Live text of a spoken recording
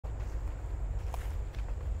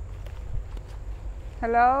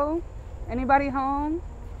Hello? Anybody home?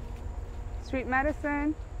 Street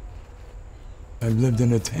medicine? I've lived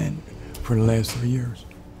in a tent for the last 3 years,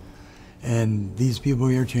 and these people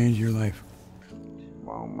here change your life.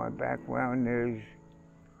 Well, my background is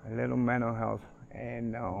a little mental health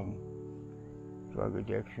and drug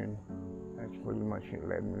addiction. That's pretty much what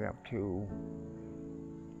led me up to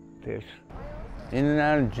this. In and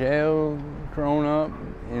out of jail growing up,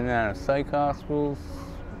 in and out of psych hospitals,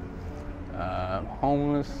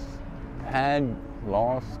 homeless, had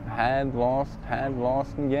lost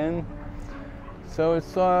again. So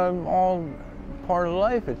it's all part of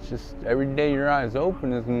life. It's just every day your eyes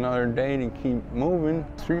open is another day to keep moving.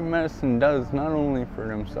 Street medicine does not only for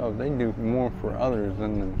themselves, they do more for others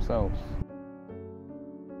than themselves.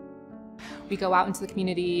 We go out into the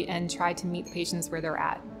community and try to meet the patients where they're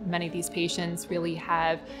at. Many of these patients really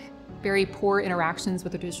have very poor interactions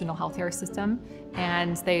with the traditional healthcare system,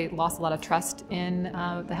 and they lost a lot of trust in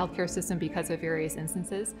the healthcare system because of various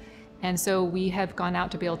instances. And so we have gone out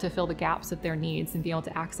to be able to fill the gaps of their needs and be able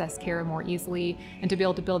to access care more easily and to be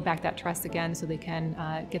able to build back that trust again so they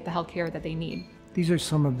can get the health care that they need. These are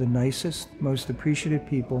some of the nicest, most appreciative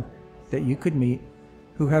people that you could meet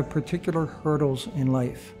who have particular hurdles in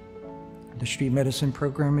life. The street medicine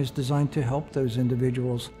program is designed to help those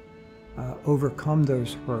individuals overcome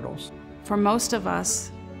those hurdles. For most of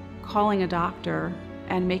us, calling a doctor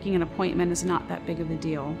and making an appointment is not that big of a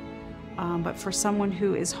deal. But for someone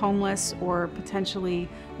who is homeless or potentially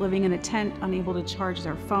living in a tent, unable to charge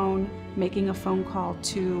their phone, making a phone call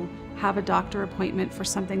to have a doctor appointment for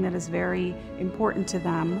something that is very important to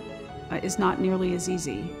them is not nearly as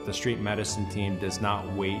easy. The street medicine team does not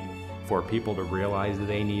wait for people to realize that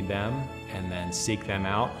they need them and then seek them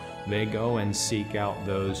out. They go and seek out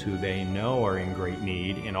those who they know are in great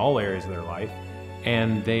need in all areas of their life,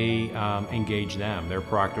 and they engage them. They're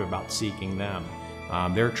proactive about seeking them.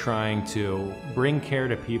 They're trying to bring care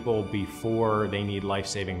to people before they need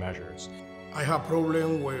life-saving measures. I have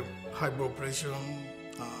problems with high blood pressure,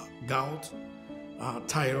 gout,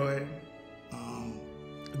 thyroid,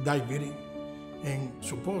 diabetes, and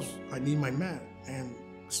suppose I need my med, and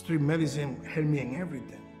street medicine help me in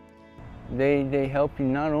everything. They help you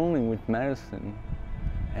not only with medicine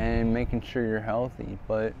and making sure you're healthy,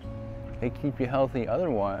 but they keep you healthy other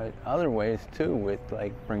ways too, with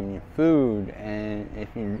like bringing you food, and if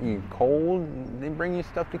you're cold, they bring you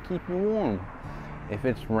stuff to keep you warm. If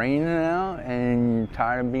it's raining out and you're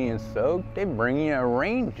tired of being soaked, they bring you a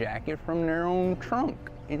rain jacket from their own trunk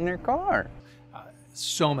in their car.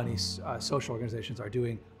 So many social organizations are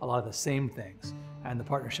doing a lot of the same things, and the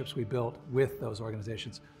partnerships we built with those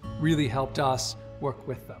organizations really helped us work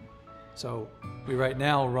with them. So we right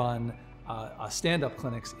now run stand-up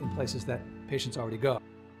clinics in places that patients already go.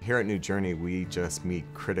 Here at New Journey, we just meet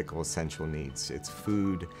critical essential needs. It's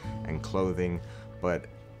food and clothing, but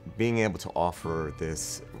being able to offer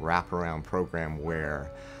this wraparound program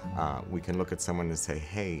where we can look at someone and say,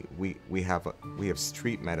 hey, we have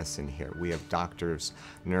street medicine here. We have doctors,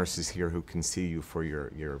 nurses here who can see you for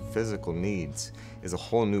your physical needs, is a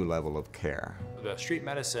whole new level of care. The street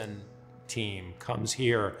medicine team comes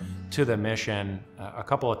here to the mission a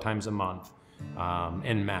couple of times a month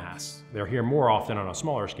en masse. They're here more often on a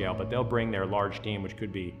smaller scale, but they'll bring their large team, which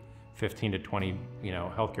could be 15 to 20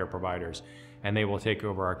 healthcare providers, and they will take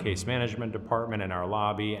over our case management department and our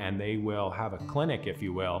lobby, and they will have a clinic, if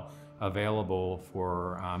you will, available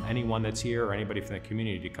for anyone that's here or anybody from the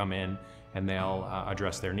community to come in, and they'll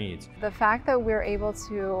address their needs. The fact that we're able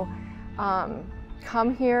to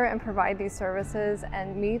come here and provide these services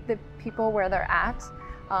and meet the people where they're at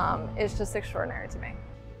is just extraordinary to me.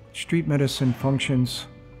 Street medicine functions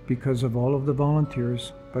because of all of the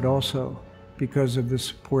volunteers, but also because of the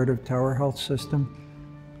support of Tower Health System,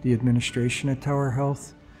 the administration of Tower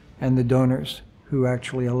Health, and the donors who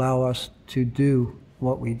actually allow us to do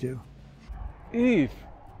what we do. If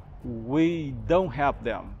we don't help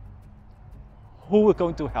them, who is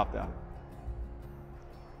going to help them?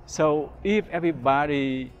 So if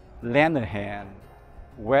everybody lend a hand,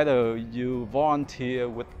 whether you volunteer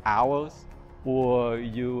with hours, or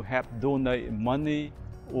you have donate money,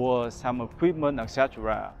 or some equipment,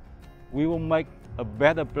 etc., we will make a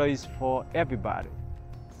better place for everybody.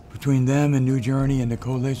 Between them and New Journey and the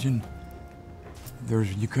coalition,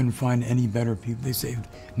 you couldn't find any better people. They saved,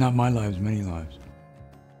 not my lives, many lives.